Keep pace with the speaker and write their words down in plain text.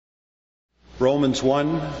Romans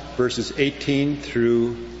 1, verses 18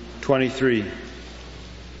 through 23.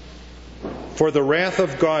 For the wrath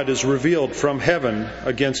of God is revealed from heaven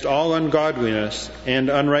against all ungodliness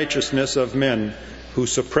and unrighteousness of men who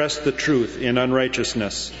suppress the truth in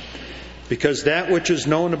unrighteousness, because that which is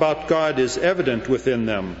known about God is evident within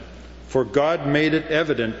them, for God made it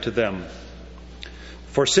evident to them.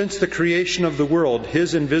 For since the creation of the world,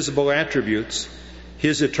 His invisible attributes,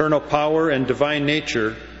 His eternal power and divine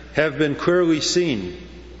nature, have been clearly seen,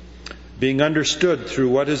 being understood through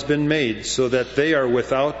what has been made, so that they are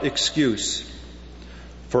without excuse.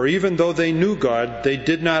 For even though they knew God, they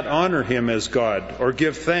did not honor Him as God or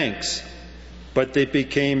give thanks, but they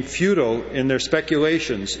became futile in their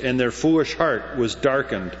speculations, and their foolish heart was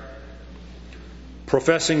darkened.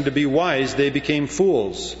 Professing to be wise, they became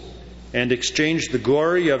fools, and exchanged the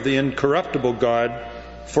glory of the incorruptible God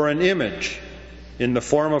for an image in the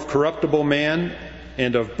form of corruptible man,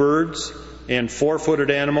 and of birds, and four-footed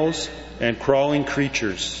animals, and crawling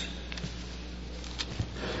creatures.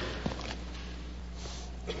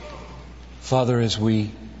 Father, as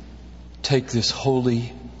we take this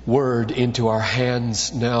holy word into our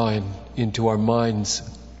hands now and into our minds,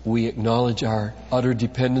 we acknowledge our utter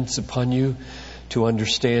dependence upon You to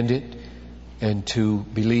understand it and to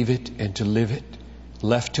believe it and to live it.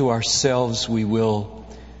 Left to ourselves, we will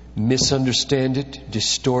misunderstand it,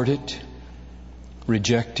 distort it,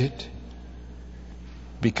 reject it,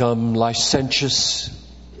 become licentious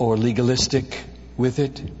or legalistic with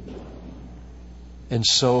it. And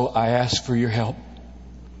so I ask for Your help,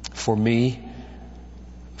 for me,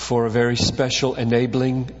 for a very special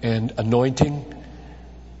enabling and anointing.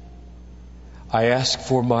 I ask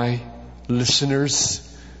for my listeners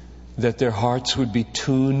that their hearts would be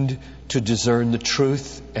tuned to discern the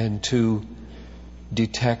truth and to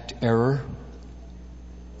detect error.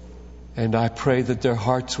 And I pray that their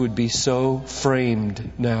hearts would be so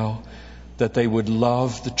framed now that they would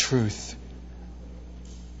love the truth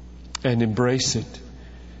and embrace it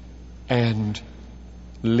and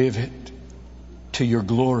live it to Your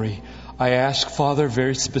glory. I ask, Father,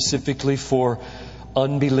 very specifically for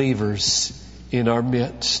unbelievers in our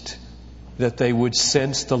midst, that they would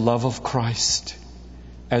sense the love of Christ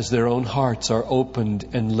as their own hearts are opened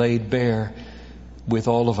and laid bare with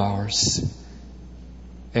all of ours.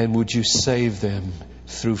 And would You save them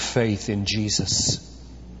through faith in Jesus?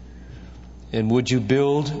 And would You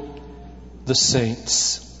build the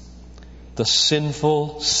saints, the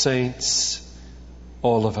sinful saints,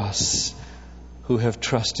 all of us who have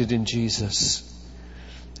trusted in Jesus,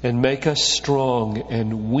 and make us strong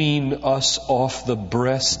and wean us off the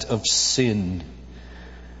breast of sin,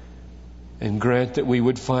 and grant that we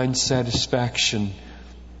would find satisfaction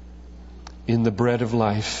in the bread of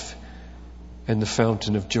life and the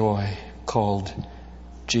fountain of joy called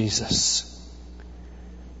Jesus.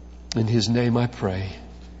 In His name I pray.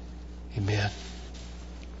 Amen.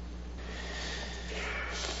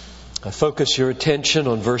 I focus your attention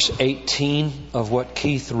on verse 18 of what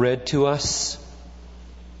Keith read to us.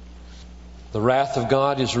 The wrath of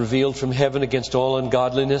God is revealed from heaven against all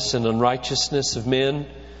ungodliness and unrighteousness of men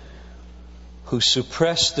who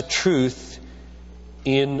suppress the truth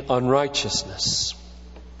in unrighteousness.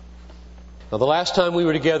 Now, the last time we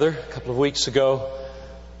were together, a couple of weeks ago,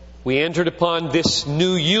 we entered upon this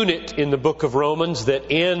new unit in the book of Romans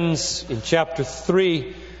that ends in chapter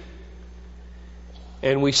 3.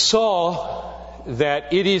 And we saw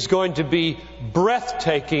that it is going to be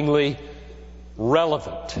breathtakingly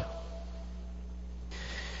relevant.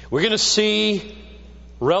 We're going to see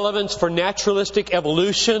relevance for naturalistic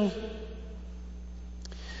evolution.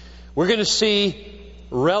 We're going to see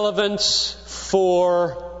relevance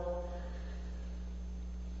for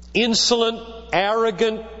insolent,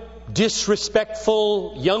 arrogant,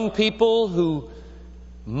 disrespectful young people who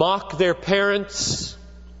mock their parents.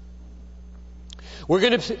 We're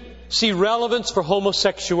going to see relevance for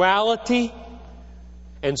homosexuality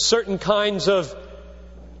and certain kinds of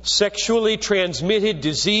sexually transmitted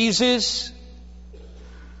diseases.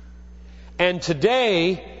 And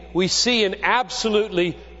today we see an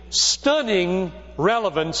absolutely stunning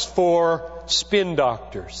relevance for spin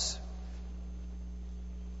doctors.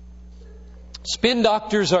 Spin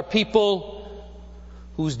doctors are people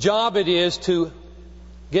whose job it is to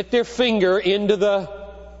get their finger into the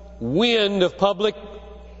wind of public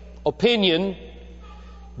opinion,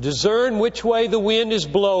 discern which way the wind is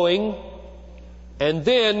blowing, and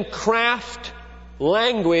then craft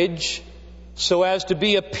language so as to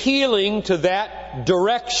be appealing to that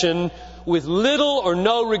direction with little or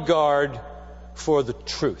no regard for the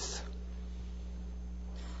truth.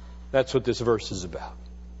 That's what this verse is about.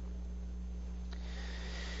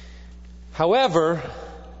 However,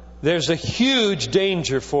 there's a huge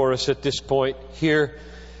danger for us at this point here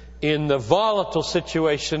in the volatile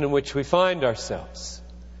situation in which we find ourselves.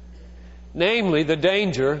 Namely, the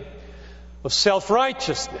danger of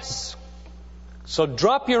self-righteousness. So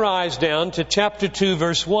drop your eyes down to chapter 2,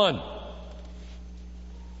 verse 1.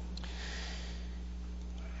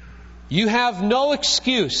 You have no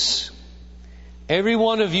excuse, every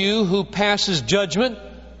one of you who passes judgment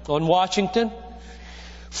on Washington,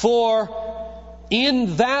 for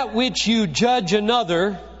in that which you judge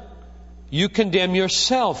another, you condemn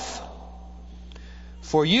yourself.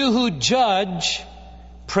 For you who judge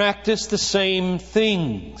practice the same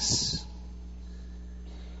things.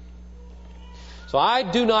 So I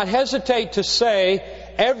do not hesitate to say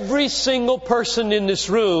every single person in this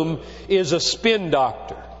room is a spin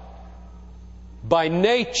doctor by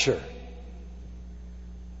nature.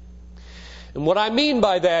 And what I mean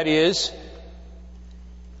by that is,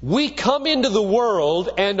 we come into the world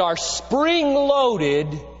and are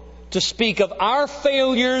spring-loaded to speak of our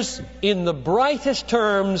failures in the brightest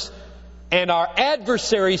terms and our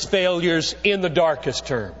adversaries' failures in the darkest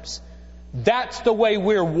terms. That's the way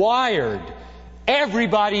we're wired.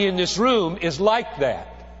 Everybody in this room is like that.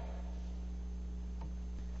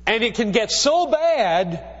 And it can get so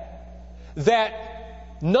bad that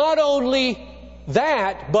not only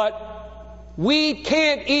that, but we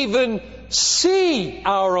can't even see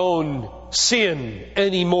our own sin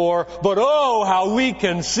anymore, but oh, how we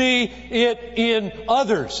can see it in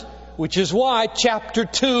others, which is why chapter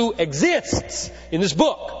 2 exists in this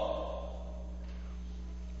book.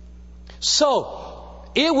 So,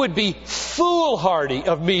 it would be foolhardy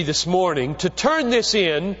of me this morning to turn this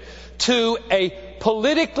in to a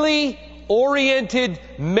politically oriented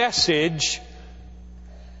message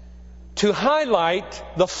to highlight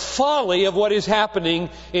the folly of what is happening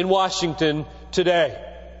in Washington today.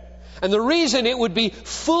 And the reason it would be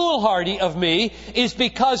foolhardy of me is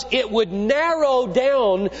because it would narrow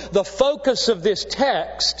down the focus of this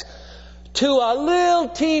text to a little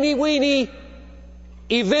teeny weeny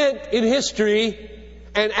event in history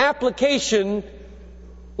and application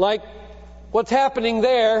like what's happening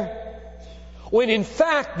there, when in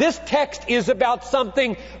fact this text is about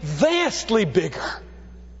something vastly bigger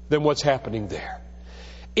than what's happening there.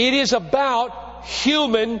 It is about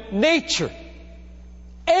human nature.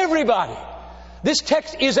 Everybody. This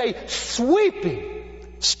text is a sweeping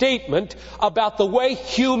statement about the way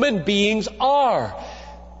human beings are.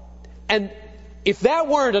 And if that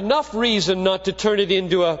weren't enough reason not to turn it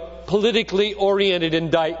into a politically oriented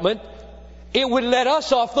indictment, it would let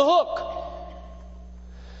us off the hook.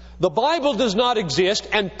 The Bible does not exist,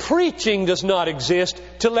 and preaching does not exist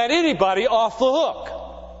to let anybody off the hook.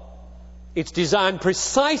 It's designed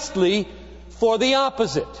precisely for the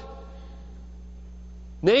opposite.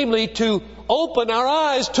 Namely, to open our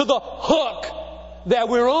eyes to the hook that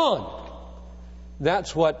we're on.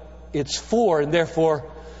 That's what it's for, and therefore,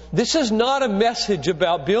 this is not a message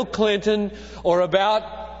about Bill Clinton or about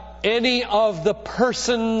any of the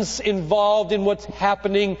persons involved in what's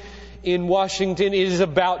happening in Washington. It is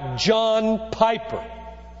about John Piper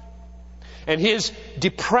and his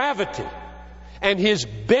depravity and his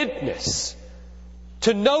bentness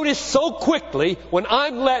to notice so quickly when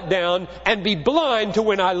I'm let down and be blind to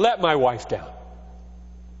when I let my wife down.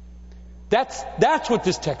 That's what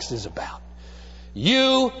this text is about.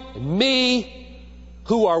 You and me,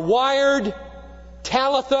 who are wired,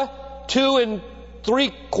 Talitha, 2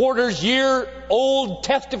 3/4 year old,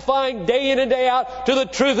 testifying day in and day out to the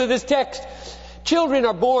truth of this text. Children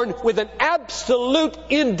are born with an absolute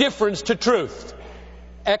indifference to truth,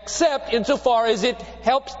 except insofar as it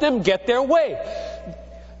helps them get their way.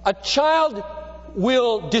 A child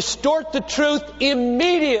will distort the truth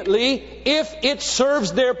immediately if it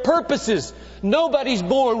serves their purposes. Nobody's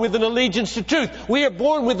born with an allegiance to truth. We are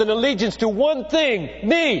born with an allegiance to one thing,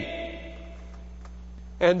 me.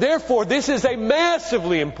 And therefore, this is a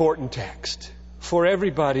massively important text for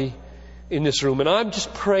everybody in this room. And I'm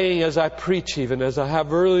just praying as I preach, even as I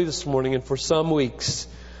have early this morning and for some weeks,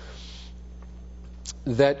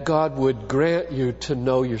 that God would grant you to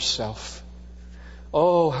know yourself.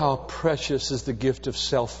 Oh, how precious is the gift of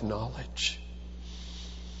self-knowledge.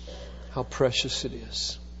 How precious it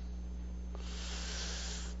is.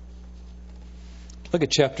 Look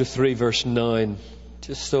at chapter 3, verse 9,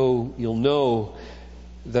 just so you'll know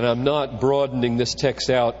that I'm not broadening this text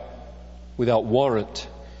out without warrant.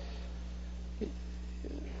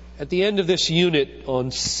 At the end of this unit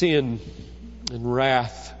on sin and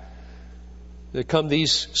wrath, there come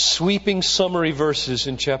these sweeping summary verses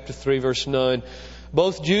in chapter 3, verse 9.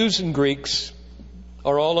 Both Jews and Greeks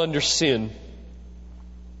are all under sin.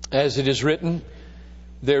 As it is written,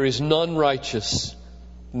 there is none righteous,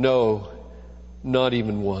 no, not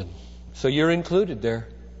even one. So you're included there.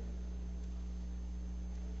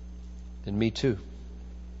 And me too.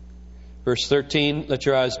 Verse 13, let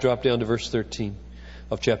your eyes drop down to verse 13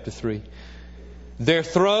 of chapter 3. Their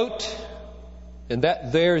throat, and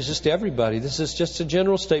that there is just everybody. This is just a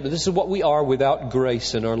general statement. This is what we are without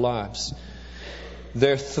grace in our lives.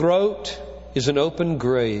 Their throat is an open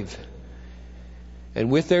grave,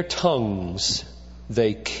 and with their tongues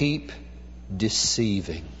they keep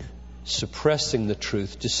deceiving, suppressing the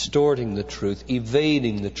truth, distorting the truth,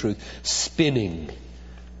 evading the truth, spinning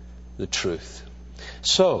the truth.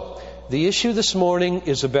 So, the issue this morning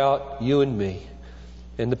is about you and me,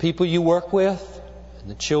 and the people you work with, and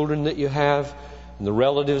the children that you have, and the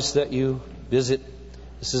relatives that you visit.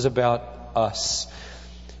 This is about us.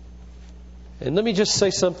 And let me just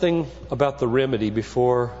say something about the remedy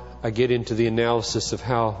before I get into the analysis of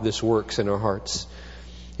how this works in our hearts.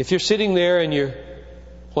 If you're sitting there and you're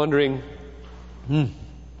wondering,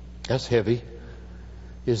 that's heavy.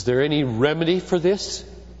 Is there any remedy for this?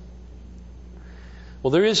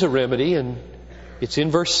 Well, there is a remedy, and it's in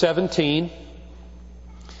verse 17.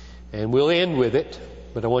 And we'll end with it,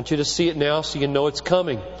 but I want you to see it now so you know it's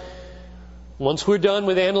coming. Once we're done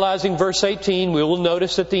with analyzing verse 18, we will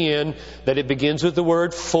notice at the end that it begins with the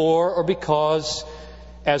word for or because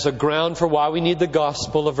as a ground for why we need the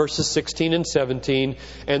gospel of verses 16 and 17.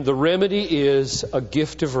 And the remedy is a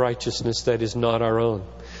gift of righteousness that is not our own.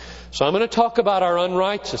 So I'm going to talk about our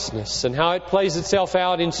unrighteousness and how it plays itself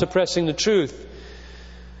out in suppressing the truth.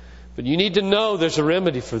 But you need to know there's a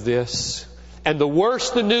remedy for this. And the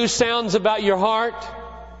worse the news sounds about your heart,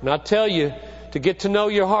 and I'll tell you, to get to know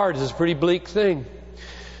your heart is a pretty bleak thing.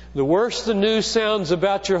 The worse the news sounds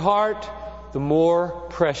about your heart, the more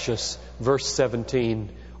precious verse 17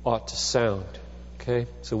 ought to sound. Okay?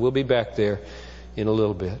 So we'll be back there in a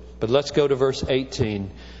little bit. But let's go to verse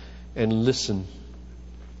 18 and listen.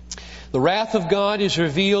 The wrath of God is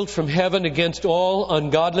revealed from heaven against all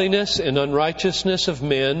ungodliness and unrighteousness of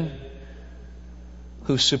men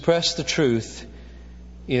who suppress the truth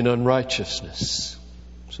in unrighteousness.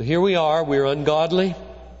 So here we are, we're ungodly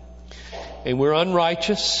and we're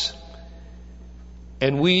unrighteous,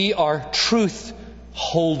 and we are truth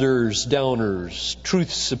holders, downers, truth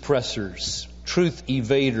suppressors, truth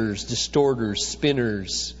evaders, distorters,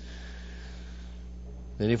 spinners.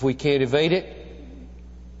 And if we can't evade it,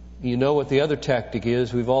 you know what the other tactic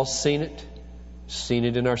is. We've all seen it. Seen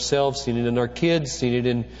it in ourselves, seen it in our kids, seen it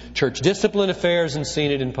in church discipline affairs, and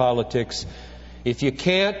seen it in politics. If you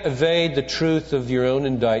can't evade the truth of your own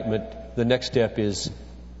indictment, the next step is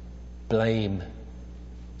blame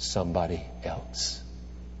somebody else.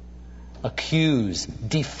 Accuse,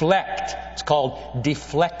 deflect. It's called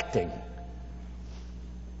deflecting.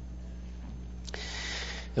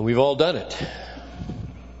 And we've all done it.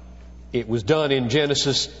 It was done in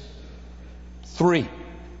Genesis 3,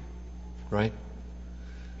 right?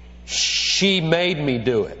 She made me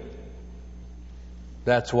do it.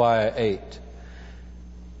 That's why I ate.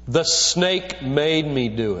 The snake made me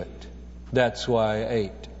do it. That's why I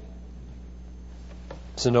ate.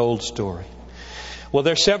 It's an old story. Well,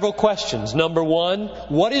 there are several questions. Number one,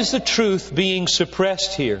 what is the truth being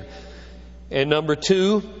suppressed here? And number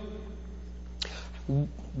two,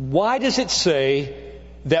 why does it say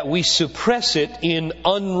that we suppress it in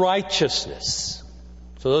unrighteousness?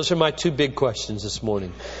 So those are my two big questions this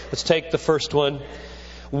morning. Let's take the first one.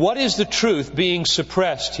 What is the truth being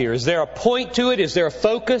suppressed here? Is there a point to it? Is there a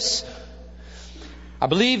focus? I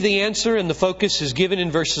believe the answer and the focus is given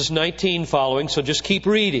in verses 19 following, so just keep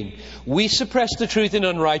reading. We suppress the truth in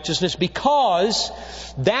unrighteousness because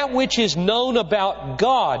that which is known about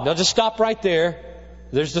God. Now just stop right there.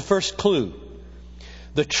 There's the first clue.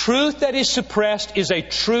 The truth that is suppressed is a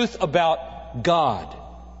truth about God.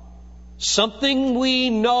 Something we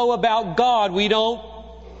know about God we don't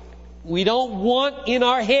want in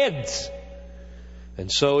our heads.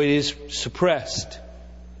 And so it is suppressed.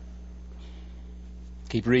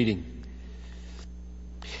 Keep reading.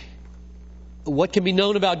 What can be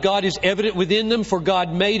known about God is evident within them, for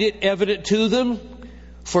God made it evident to them.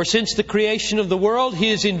 For since the creation of the world,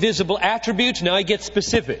 His invisible attributes, now He gets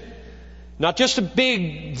specific. Not just a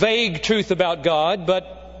big, vague truth about God,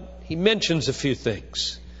 but He mentions a few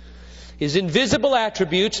things. His invisible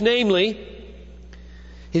attributes, namely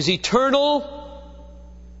His eternal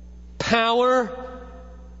power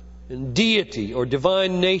and deity or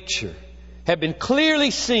divine nature, have been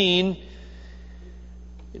clearly seen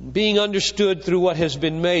and being understood through what has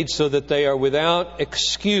been made, so that they are without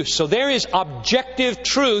excuse. So there is objective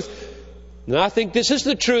truth And I think this is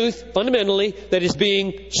the truth, fundamentally, that is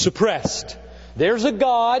being suppressed. There's a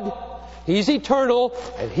God, He's eternal,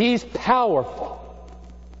 and He's powerful.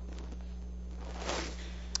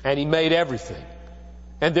 And He made everything.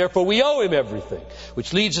 And therefore we owe Him everything.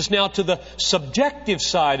 Which leads us now to the subjective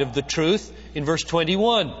side of the truth in verse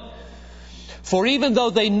 21. For even though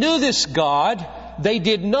they knew this God, they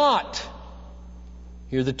did not.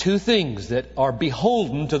 Here are the two things that are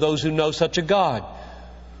beholden to those who know such a God.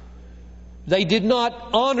 They did not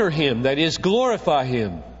honor Him, that is, glorify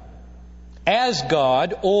Him as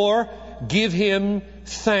God or give Him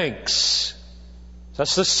thanks.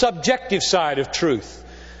 That's the subjective side of truth.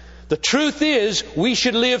 The truth is we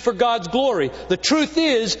should live for God's glory. The truth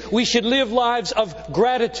is we should live lives of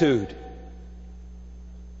gratitude.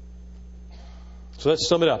 So let's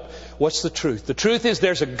sum it up. What's the truth? The truth is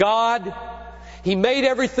there's a God. He made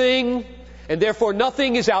everything, and therefore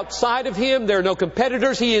nothing is outside of Him. There are no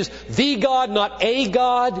competitors. He is the God, not a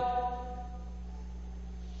God.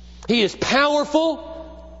 He is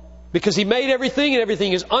powerful because He made everything and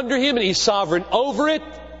everything is under Him and He's sovereign over it.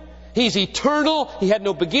 He's eternal. He had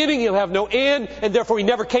no beginning. He'll have no end. And therefore He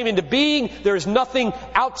never came into being. There is nothing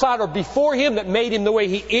outside or before Him that made Him the way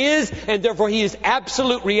He is. And therefore He is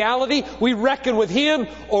absolute reality. We reckon with Him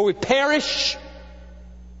or we perish.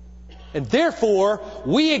 And therefore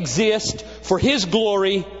we exist for His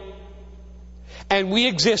glory. And we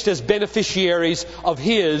exist as beneficiaries of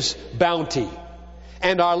His bounty.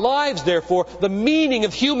 And our lives, therefore, the meaning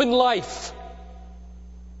of human life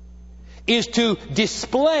is to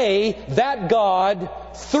display that God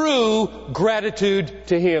through gratitude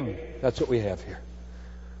to Him. That's what we have here.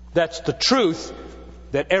 That's the truth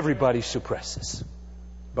that everybody suppresses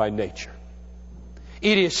by nature.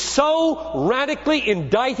 It is so radically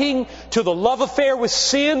indicting to the love affair with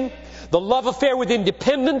sin, the love affair with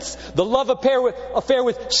independence, the love affair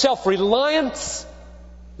with self-reliance,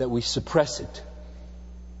 that we suppress it.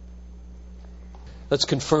 Let's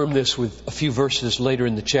confirm this with a few verses later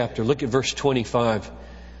in the chapter. Look at verse 25.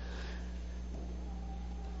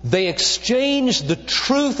 They exchanged the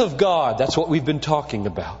truth of God. That's what we've been talking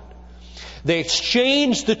about. They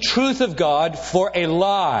exchanged the truth of God for a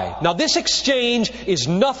lie. Now this exchange is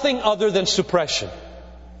nothing other than suppression.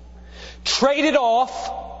 Trade it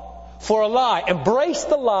off for a lie. Embrace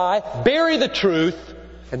the lie, bury the truth,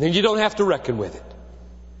 and then you don't have to reckon with it.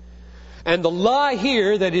 And the lie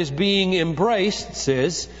here that is being embraced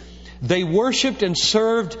says, they worshipped and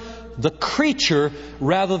served the creature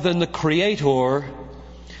rather than the Creator,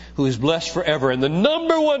 who is blessed forever. And the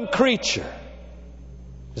number one creature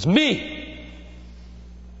is me.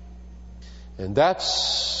 And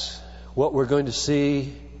that's what we're going to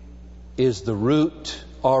see is the root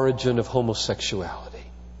origin of homosexuality.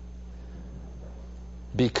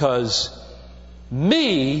 Because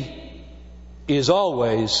me is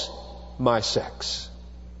always my sex.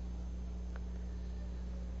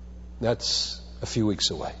 That's a few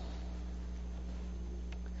weeks away.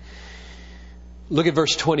 Look at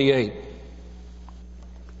verse 28.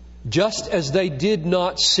 Just as they did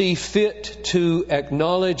not see fit to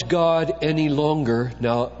acknowledge God any longer.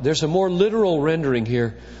 Now, there's a more literal rendering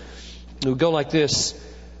here. It would go like this.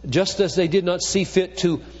 Just as they did not see fit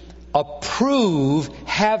to approve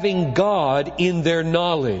having God in their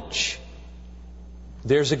knowledge.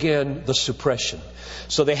 There's again the suppression.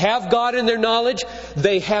 So they have God in their knowledge,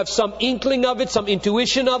 they have some inkling of it, some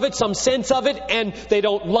intuition of it, some sense of it, and they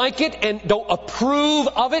don't like it and don't approve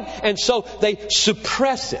of it, and so they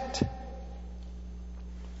suppress it.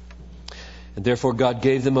 And therefore God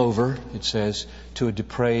gave them over, it says, to a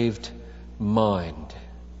depraved mind.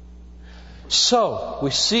 So we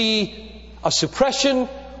see a suppression,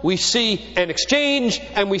 we see an exchange,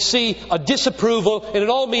 and we see a disapproval, and it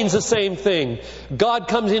all means the same thing. God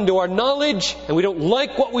comes into our knowledge, and we don't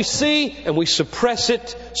like what we see, and we suppress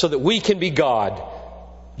it so that we can be God.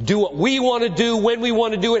 Do what we want to do, when we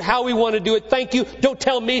want to do it, how we want to do it. Thank you. Don't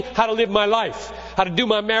tell me how to live my life, how to do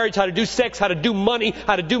my marriage, how to do sex, how to do money,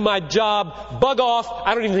 how to do my job. Bug off.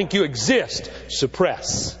 I don't even think you exist.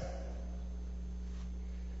 Suppress.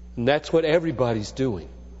 And that's what everybody's doing.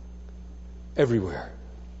 Everywhere.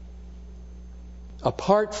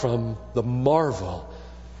 Apart from the marvel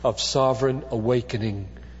of sovereign awakening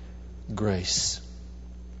grace.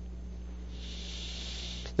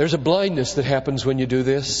 There's a blindness that happens when you do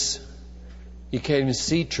this. You can't even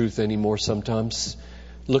see truth anymore sometimes.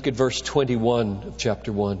 Look at verse 21 of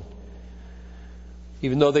chapter 1.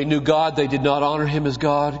 Even though they knew God, they did not honor Him as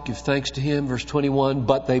God, give thanks to Him. Verse 21,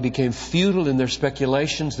 but they became futile in their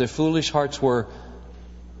speculations. Their foolish hearts were,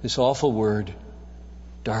 this awful word,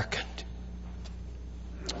 darkened.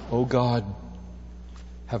 Oh God,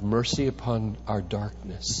 have mercy upon our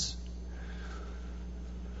darkness.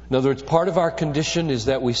 In other words, part of our condition is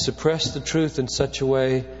that we suppress the truth in such a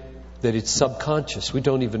way that it's subconscious. We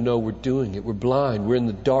don't even know we're doing it. We're blind. We're in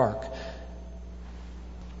the dark.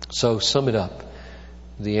 So, sum it up.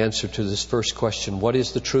 The answer to this first question: what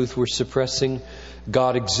is the truth we're suppressing?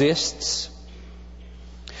 God exists.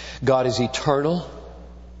 God is eternal.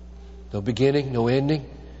 No beginning, no ending.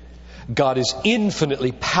 God is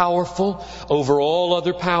infinitely powerful over all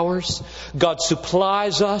other powers. God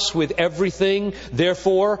supplies us with everything.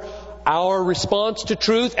 Therefore, our response to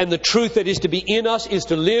truth and the truth that is to be in us is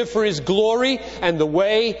to live for His glory. And the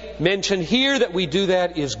way mentioned here that we do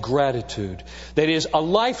that is gratitude. That is a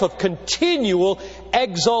life of continual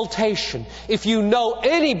exaltation. If you know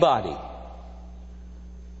anybody,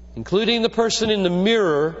 including the person in the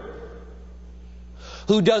mirror,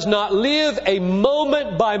 who does not live a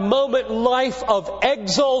moment-by-moment life of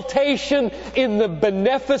exaltation in the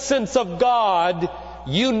beneficence of God,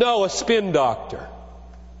 you know a spin doctor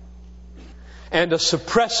and a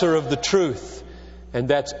suppressor of the truth. And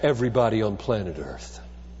that's everybody on planet Earth.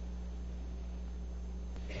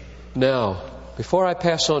 Now, before I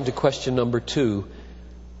pass on to question number 2,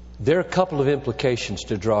 there are a couple of implications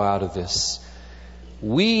to draw out of this.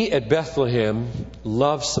 We at Bethlehem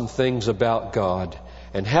love some things about God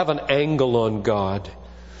and have an angle on God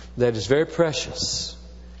that is very precious.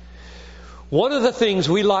 One of the things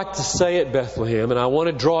we like to say at Bethlehem, and I want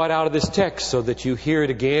to draw it out of this text so that you hear it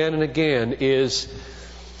again and again, is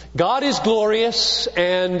God is glorious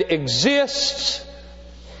and exists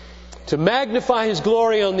to magnify His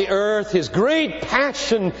glory on the earth. His great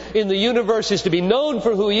passion in the universe is to be known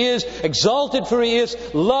for who He is, exalted for who He is,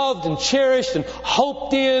 loved and cherished and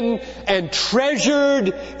hoped in and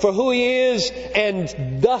treasured for who He is,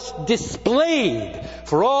 and thus displayed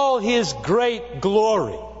for all His great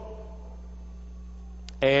glory.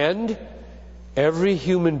 And every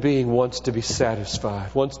human being wants to be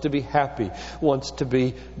satisfied, wants to be happy, wants to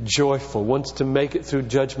be joyful, wants to make it through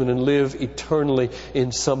judgment and live eternally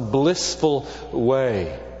in some blissful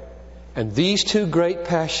way. And these two great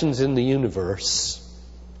passions in the universe,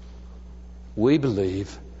 we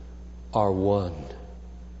believe, are one.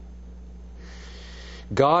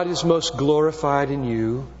 God is most glorified in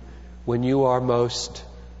you when you are most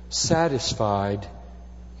satisfied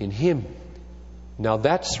in Him. Now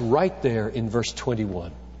that's right there in verse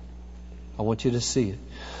 21. I want you to see it.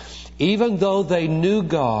 Even though they knew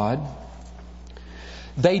God,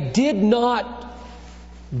 they did not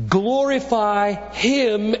glorify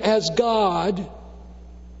Him as God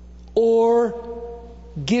or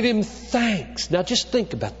give Him thanks. Now just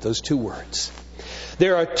think about those two words.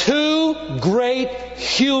 There are two great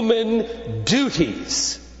human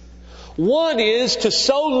duties. One is to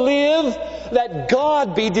so live that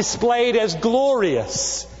God be displayed as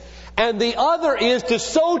glorious. And the other is to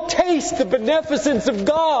so taste the beneficence of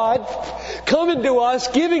God coming to us,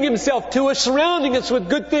 giving Himself to us, surrounding us with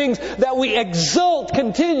good things, that we exult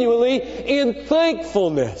continually in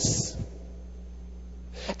thankfulness.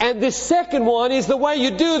 And this second one is the way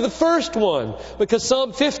you do the first one. Because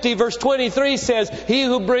Psalm 50 verse 23 says, "He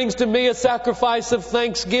who brings to me a sacrifice of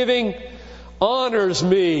thanksgiving honors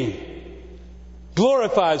me,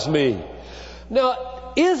 glorifies me." Now,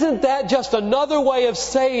 isn't that just another way of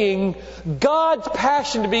saying God's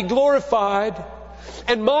passion to be glorified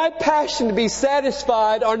and my passion to be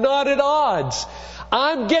satisfied are not at odds?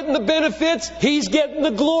 I'm getting the benefits, He's getting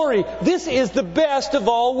the glory. This is the best of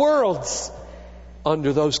all worlds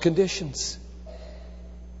under those conditions.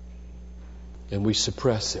 And we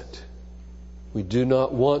suppress it. We do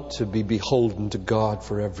not want to be beholden to God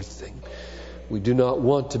for everything. We do not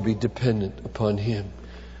want to be dependent upon Him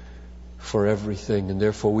for everything. And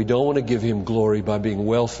therefore we don't want to give Him glory by being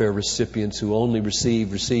welfare recipients who only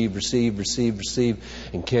receive,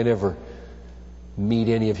 and can't ever meet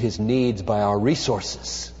any of His needs by our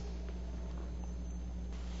resources.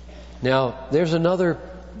 Now, there's another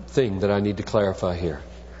thing that I need to clarify here.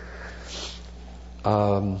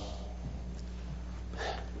 I've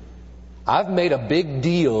made a big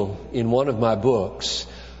deal in one of my books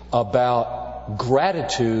about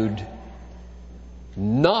gratitude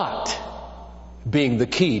not being the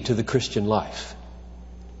key to the Christian life.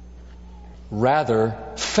 Rather,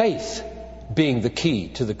 faith being the key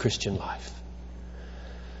to the Christian life.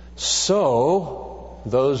 So,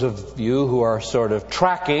 those of you who are sort of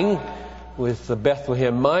tracking with the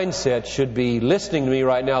Bethlehem mindset should be listening to me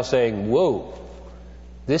right now saying, "Whoa,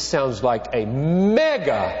 this sounds like a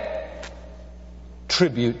mega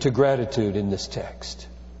tribute to gratitude in this text."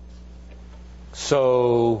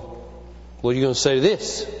 So, what are you going to say to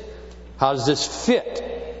this? How does this fit?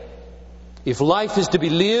 If life is to be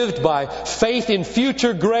lived by faith in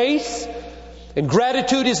future grace, and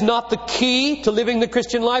gratitude is not the key to living the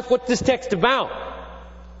Christian life, what's this text about?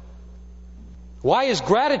 Why is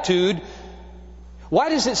gratitude, why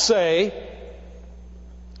does it say,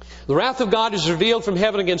 the wrath of God is revealed from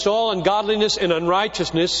heaven against all ungodliness and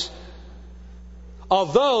unrighteousness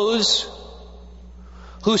of those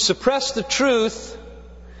who suppress the truth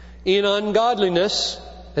in ungodliness,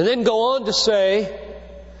 and then go on to say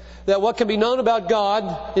that what can be known about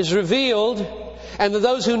God is revealed, and that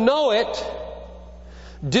those who know it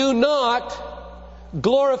do not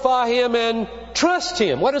glorify Him and trust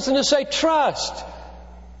Him. Why doesn't it say trust?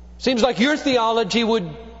 Seems like your theology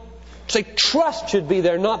would say trust should be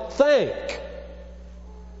there, not thank.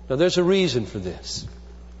 Now there's a reason for this.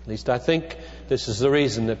 At least I think this is the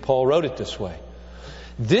reason that Paul wrote it this way.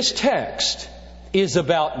 This text is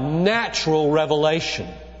about natural revelation.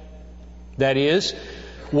 That is,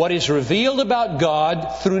 what is revealed about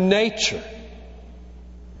God through nature.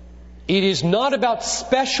 It is not about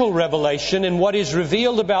special revelation and what is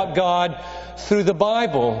revealed about God through the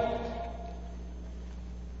Bible.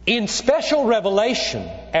 In special revelation,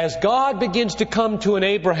 as God begins to come to an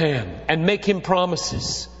Abraham and make him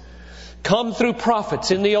promises, come through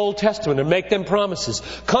prophets in the Old Testament and make them promises,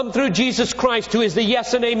 come through Jesus Christ, who is the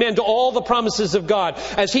yes and amen to all the promises of God,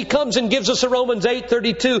 as He comes and gives us a Romans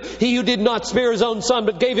 8:32, He who did not spare His own Son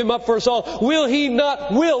but gave Him up for us all, will He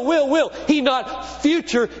not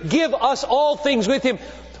future give us all things with Him?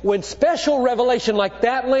 When special revelation like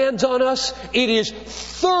that lands on us, it is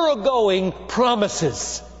thoroughgoing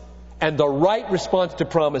promises. And the right response to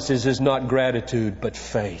promises is not gratitude, but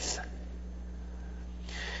faith.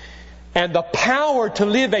 And the power to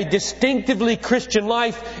live a distinctively Christian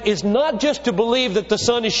life is not just to believe that the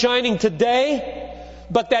sun is shining today,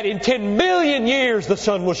 but that in 10 million years the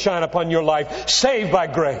sun will shine upon your life, saved by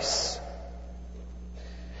grace.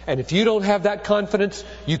 And if you don't have that confidence,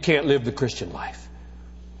 you can't live the Christian life.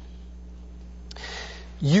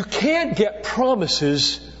 You can't get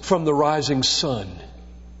promises from the rising sun.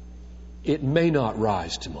 It may not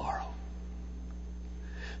rise tomorrow.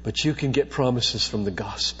 But you can get promises from the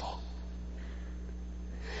gospel.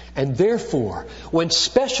 And therefore, when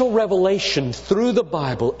special revelation through the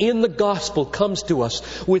Bible in the gospel comes to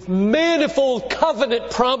us with manifold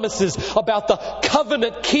covenant promises about the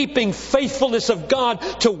covenant-keeping faithfulness of God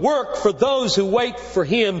to work for those who wait for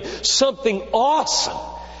Him, something awesome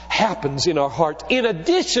happens in our hearts in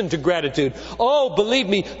addition to gratitude. Oh, believe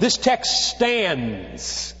me, this text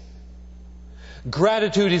stands.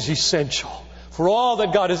 Gratitude is essential for all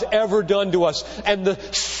that God has ever done to us. And the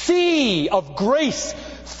sea of grace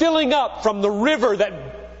filling up from the river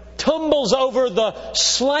that tumbles over the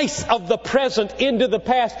slice of the present into the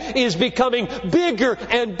past is becoming bigger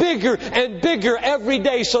and bigger and bigger every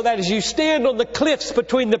day, so that as you stand on the cliffs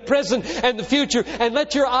between the present and the future and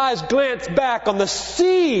let your eyes glance back on the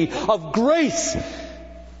sea of grace,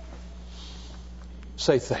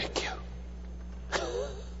 say thank you.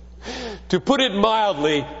 To put it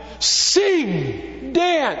mildly, sing,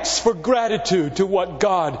 dance for gratitude to what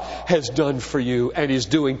God has done for you and is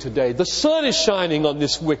doing today. The sun is shining on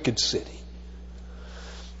this wicked city.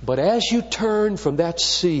 But as you turn from that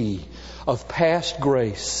sea of past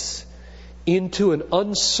grace into an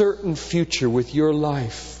uncertain future with your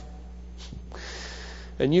life,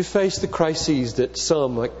 and you face the crises that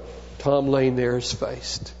some, like Tom Lane there, has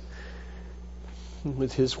faced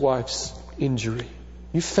with his wife's injury.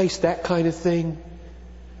 You face that kind of thing.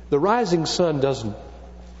 The rising sun doesn't.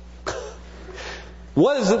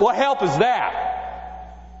 What help is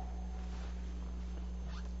that?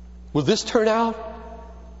 Will this turn out?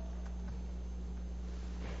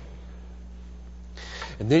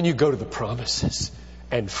 And then you go to the promises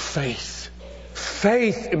and faith.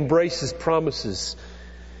 Faith embraces promises.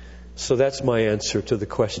 So that's my answer to the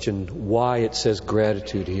question why it says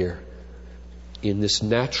gratitude here in this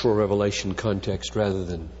natural revelation context rather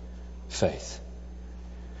than faith.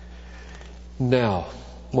 Now,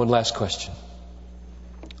 one last question.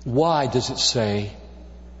 Why does it say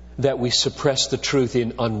that we suppress the truth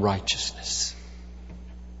in unrighteousness?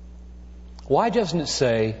 Why doesn't it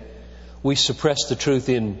say we suppress the truth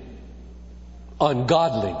in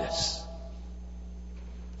ungodliness?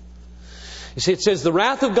 You see, it says the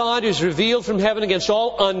wrath of God is revealed from heaven against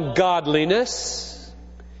all ungodliness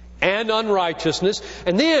and unrighteousness.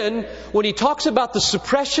 And then, when he talks about the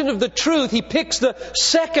suppression of the truth, he picks the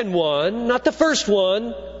second one, not the first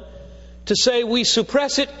one, to say we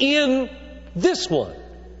suppress it in this one.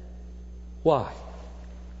 Why?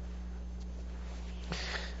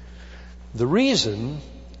 The reason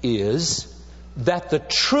is that the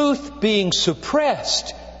truth being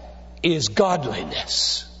suppressed is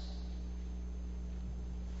godliness.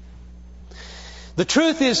 The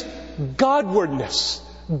truth is Godwardness.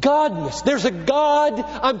 Godness. There's a God.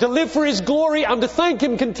 I'm to live for His glory. I'm to thank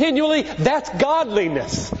Him continually. That's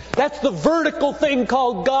godliness. That's the vertical thing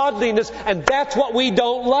called godliness. And that's what we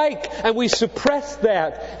don't like. And we suppress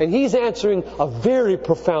that. And He's answering a very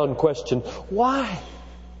profound question. Why?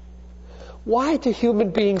 Why do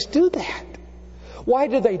human beings do that? Why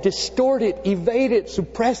do they distort it, evade it,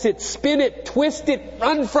 suppress it, spin it, twist it,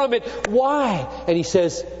 run from it? Why? And He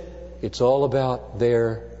says, it's all about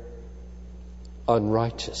their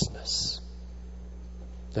unrighteousness.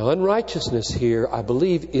 Now, unrighteousness here, I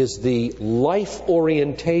believe, is the life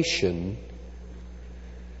orientation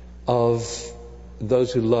of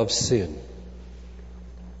those who love sin.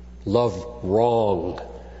 Love wrong.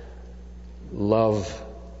 Love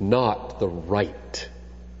not the right.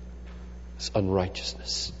 It's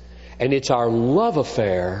unrighteousness. And it's our love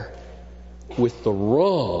affair with the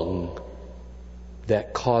wrong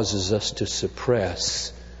that causes us to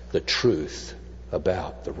suppress the truth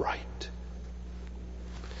about the right.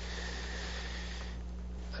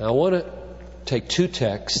 And I want to take two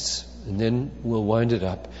texts, and then we'll wind it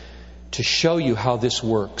up, to show you how this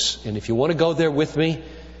works. And if you want to go there with me,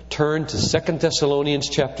 turn to 2 Thessalonians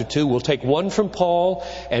chapter 2. We'll take one from Paul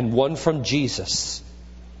and one from Jesus.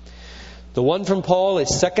 The one from Paul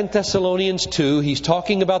is 2 Thessalonians 2. He's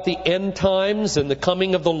talking about the end times and the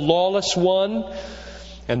coming of the lawless one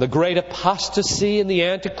and the great apostasy and the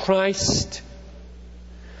Antichrist.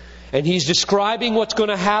 And he's describing what's going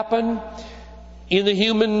to happen in the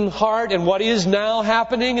human heart and what is now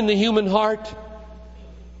happening in the human heart.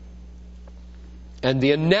 And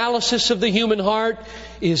the analysis of the human heart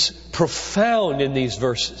is profound in these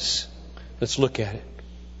verses. Let's look at it.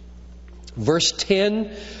 Verse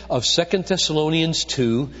 10 of 2 Thessalonians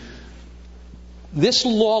 2. This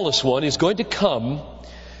lawless one is going to come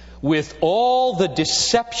with all the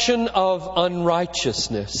deception of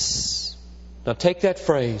unrighteousness. Now take that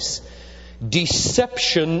phrase.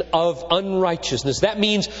 Deception of unrighteousness. That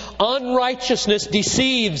means unrighteousness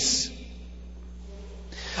deceives.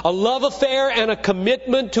 A love affair and a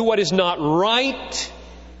commitment to what is not right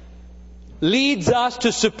leads us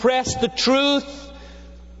to suppress the truth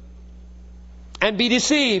and be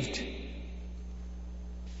deceived.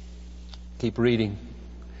 Keep reading.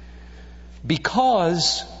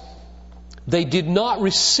 Because they did not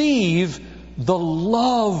receive the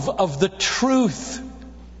love of the truth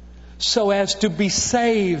so as to be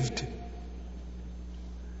saved.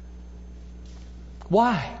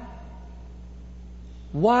 Why?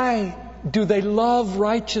 Why do they love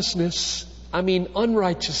righteousness?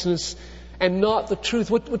 Unrighteousness and not the truth.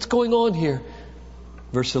 What's going on here?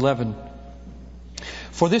 Verse 11.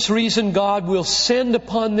 For this reason God will send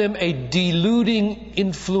upon them a deluding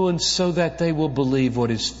influence so that they will believe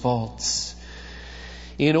what is false,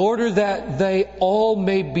 in order that they all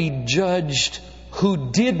may be judged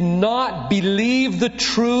who did not believe the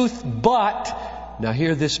truth, but, now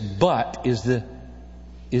here this but is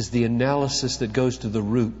the analysis that goes to the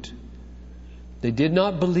root. They did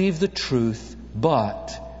not believe the truth,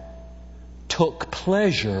 but took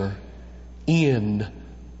pleasure in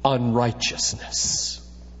unrighteousness.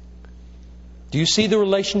 Do you see the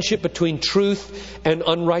relationship between truth and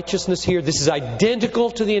unrighteousness here? This is identical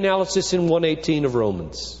to the analysis in 1:18 of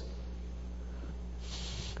Romans.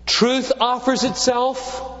 Truth offers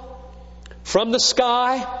itself from the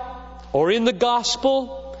sky, or in the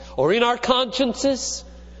gospel, or in our consciences.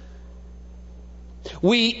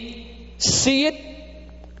 We see it.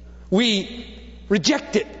 We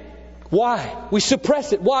reject it. Why? We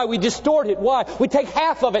suppress it. Why? We distort it. Why? We take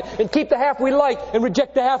half of it and keep the half we like and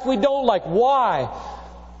reject the half we don't like. Why?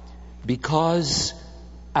 Because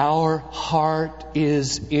our heart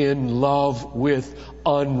is in love with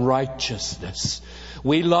unrighteousness.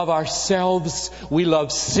 We love ourselves. We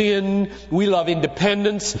love sin. We love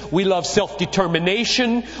independence. We love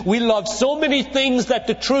self-determination. We love so many things that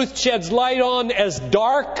the truth sheds light on as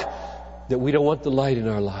dark that we don't want the light in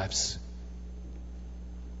our lives.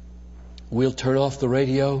 We'll turn off the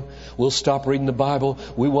radio. We'll stop reading the Bible.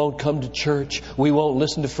 We won't come to church. We won't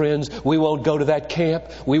listen to friends. We won't go to that camp.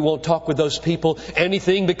 We won't talk with those people.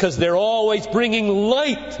 Anything, because they're always bringing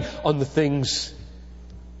light on the things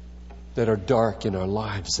that are dark in our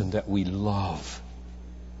lives and that we love.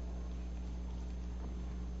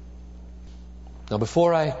 Now,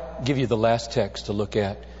 before I give you the last text to look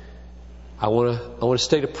at, I want to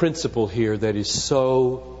state a principle here that is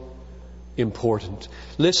so important.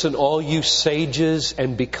 Listen, all you sages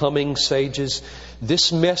and becoming sages,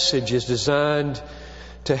 this message is designed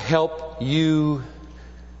to help you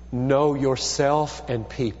know yourself and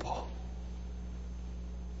people.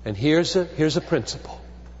 And here's a principle.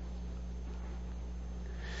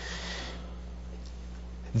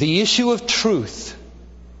 The issue of truth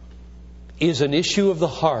is an issue of the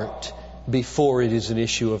heart before it is an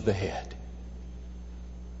issue of the head.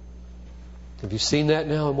 Have you seen that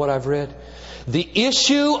now in what I've read? The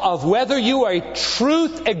issue of whether you are a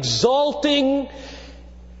truth-exalting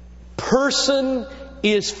person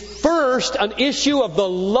is first an issue of the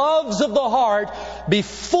loves of the heart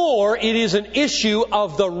before it is an issue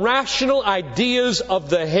of the rational ideas of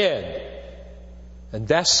the head. And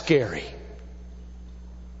that's scary.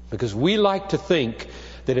 Because we like to think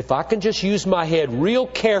that if I can just use my head real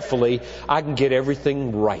carefully, I can get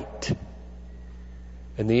everything right.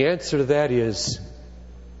 And the answer to that is,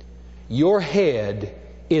 your head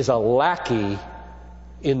is a lackey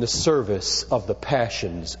in the service of the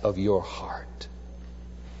passions of your heart.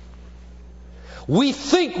 We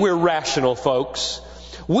think we're rational, folks.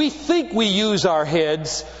 We think we use our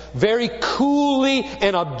heads very coolly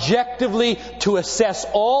and objectively to assess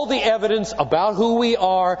all the evidence about who we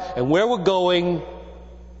are and where we're going.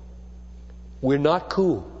 We're not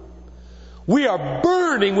cool. We are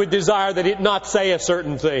burning with desire that it not say a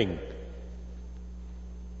certain thing.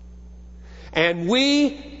 And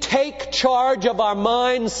we take charge of our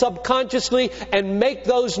minds subconsciously and make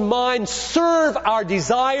those minds serve our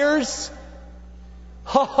desires.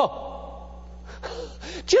 Oh,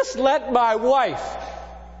 just let my wife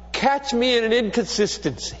catch me in an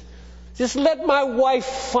inconsistency. Just let my wife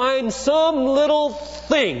find some little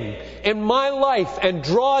thing in my life and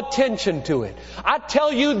draw attention to it. I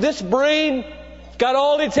tell you, this brain got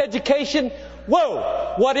all its education.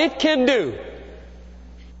 Whoa, what it can do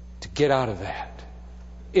to get out of that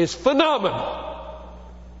is phenomenal.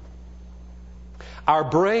 Our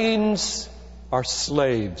brains are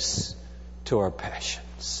slaves to our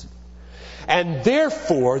passions. And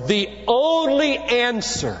therefore, the only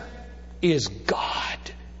answer is God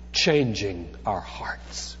changing our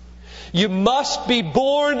hearts. You must be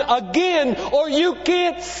born again or you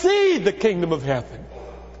can't see the kingdom of heaven.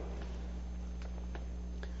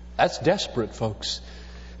 That's desperate, folks.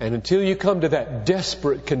 And until you come to that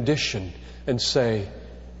desperate condition and say,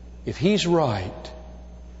 if He's right,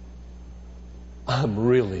 I'm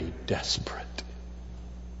really desperate.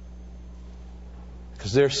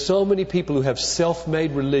 Because there are so many people who have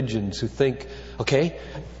self-made religions who think, okay,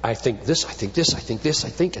 I think this, I think this, I think this, I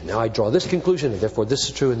think, and now I draw this conclusion, and therefore this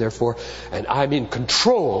is true, and therefore, and I'm in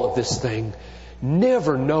control of this thing,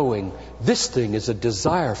 never knowing this thing is a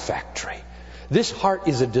desire factory. This heart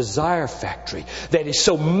is a desire factory that is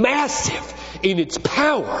so massive in its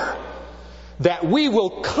power that we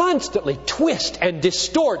will constantly twist and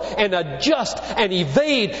distort and adjust and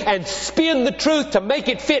evade and spin the truth to make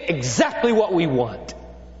it fit exactly what we want.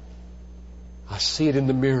 I see it in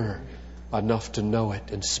the mirror enough to know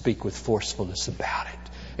it and speak with forcefulness about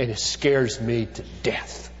it. And it scares me to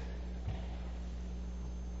death.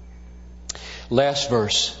 Last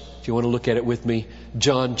verse, if you want to look at it with me,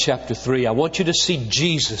 John chapter 3. I want you to see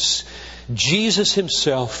Jesus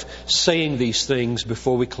Himself saying these things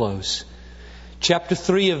before we close. Chapter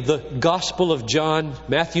 3 of the Gospel of John,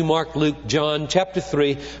 Matthew, Mark, Luke, John, chapter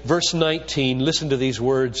 3, verse 19. Listen to these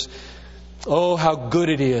words. Oh, how good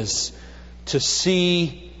it is to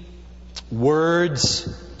see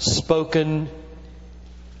words spoken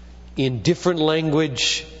in different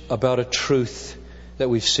language about a truth that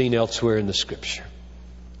we've seen elsewhere in the Scripture.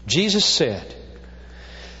 Jesus said,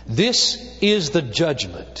 "This is the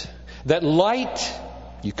judgment, that light,"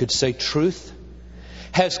 you could say truth,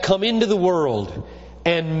 "has come into the world,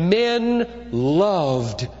 and men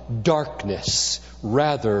loved darkness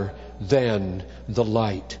rather than the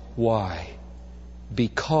light." Why?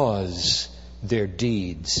 Because their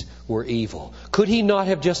deeds were evil. Could He not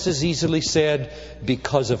have just as easily said,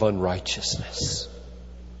 because of unrighteousness?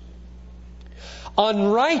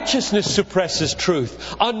 Unrighteousness suppresses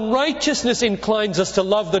truth. Unrighteousness inclines us to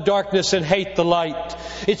love the darkness and hate the light.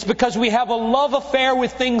 It's because we have a love affair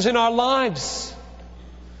with things in our lives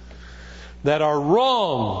that are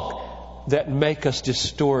wrong, that make us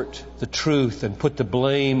distort the truth and put the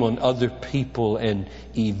blame on other people and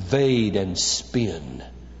evade and spin.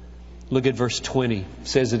 Look at verse 20. It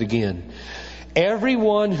says it again.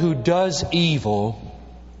 Everyone who does evil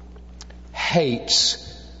hates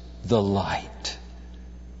the light.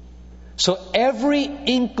 So every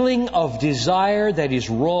inkling of desire that is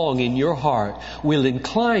wrong in your heart will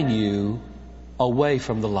incline you away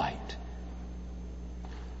from the light.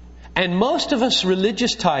 And most of us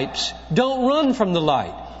religious types don't run from the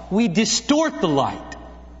light. We distort the light.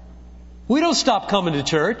 We don't stop coming to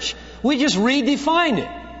church. We just redefine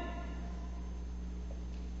it.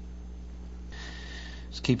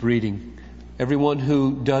 Let's keep reading. Everyone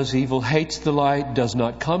who does evil hates the light, does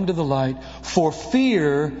not come to the light, for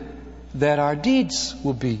fear that our deeds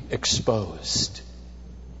will be exposed.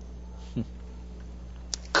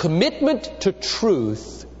 Commitment to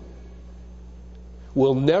truth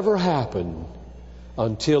will never happen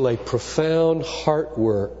until a profound heart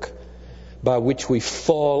work by which we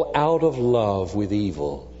fall out of love with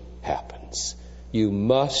evil happens. You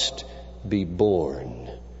must be born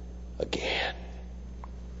again.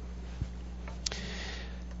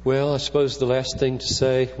 Well, I suppose the last thing to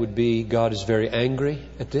say would be God is very angry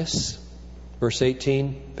at this. Verse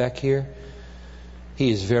 18, back here. He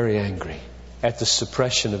is very angry at the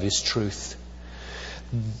suppression of His truth.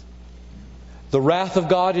 The wrath of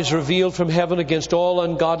God is revealed from heaven against all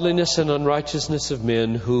ungodliness and unrighteousness of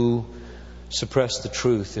men who suppress the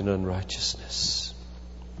truth in unrighteousness.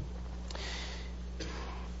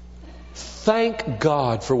 Thank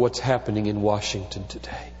God for what's happening in Washington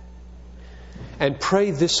today. And pray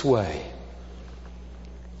this way.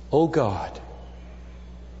 Oh God,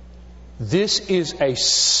 this is a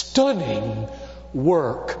stunning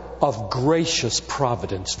work of gracious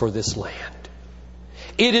providence for this land.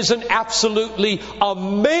 It is an absolutely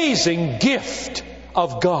amazing gift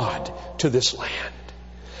of God to this land.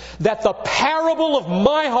 That the parable of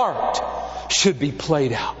my heart should be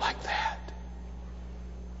played out like that.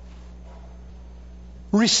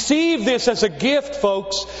 Receive this as a gift,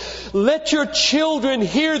 folks. Let your children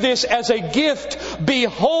hear this as a gift.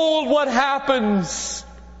 Behold what happens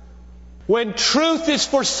when truth is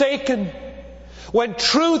forsaken, when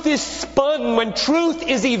truth is spun, when truth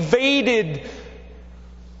is evaded,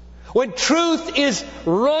 when truth is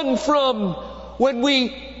run from, when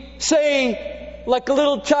we say, like a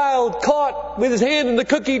little child caught with his hand in the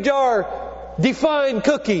cookie jar, define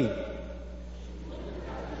cookie.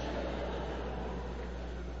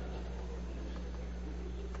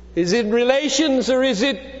 Is it relations, or is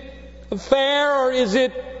it affair, or is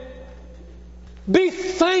it... Be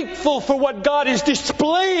thankful for what God is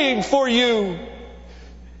displaying for you.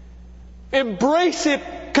 Embrace it.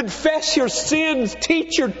 Confess your sins.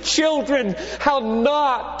 Teach your children how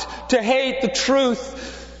not to hate the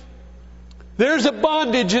truth. There's a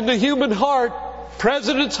bondage in the human heart.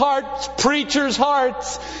 Presidents' hearts, preachers'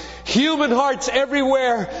 hearts, human hearts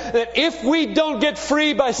everywhere, that if we don't get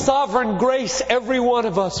free by sovereign grace, every one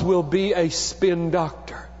of us will be a spin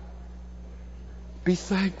doctor. Be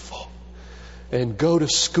thankful and go to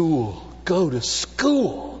school. Go to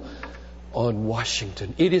school on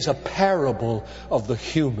Washington. It is a parable of the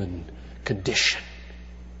human condition.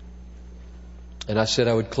 And I said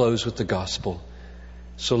I would close with the gospel.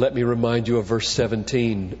 So let me remind you of verse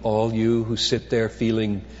 17. All you who sit there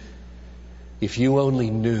feeling, if you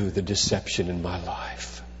only knew the deception in my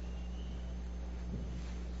life.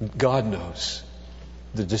 God knows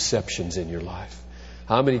the deceptions in your life.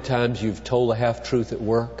 How many times you've told a half-truth at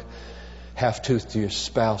work, half-truth to your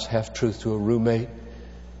spouse, half-truth to a roommate,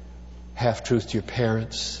 half-truth to your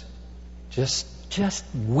parents. Just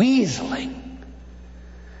weaseling.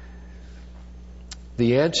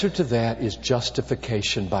 The answer to that is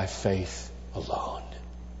justification by faith alone.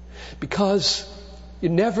 Because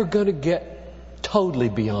you're never going to get totally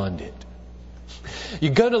beyond it.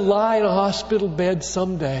 You're going to lie in a hospital bed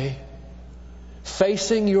someday,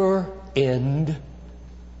 facing your end.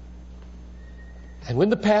 And when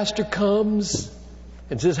the pastor comes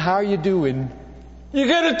and says, "How are you doing?" you're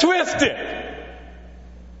going to twist it.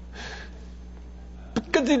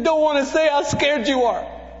 Because you don't want to say how scared you are.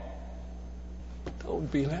 Don't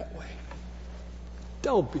be that way.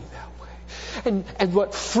 Don't be that way. And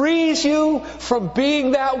what frees you from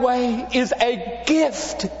being that way is a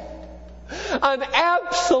gift. An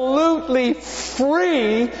absolutely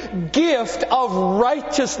free gift of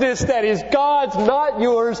righteousness that is God's, not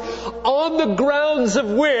yours, on the grounds of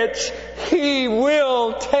which He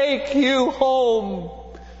will take you home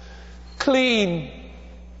clean,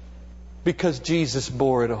 because Jesus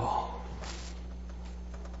bore it all.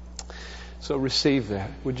 So receive that.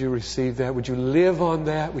 Would you receive that? Would you live on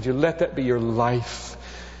that? Would you let that be your life?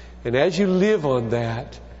 And as you live on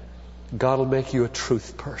that, God will make you a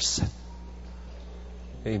truth person.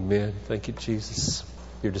 Amen. Thank you, Jesus.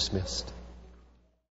 You're dismissed.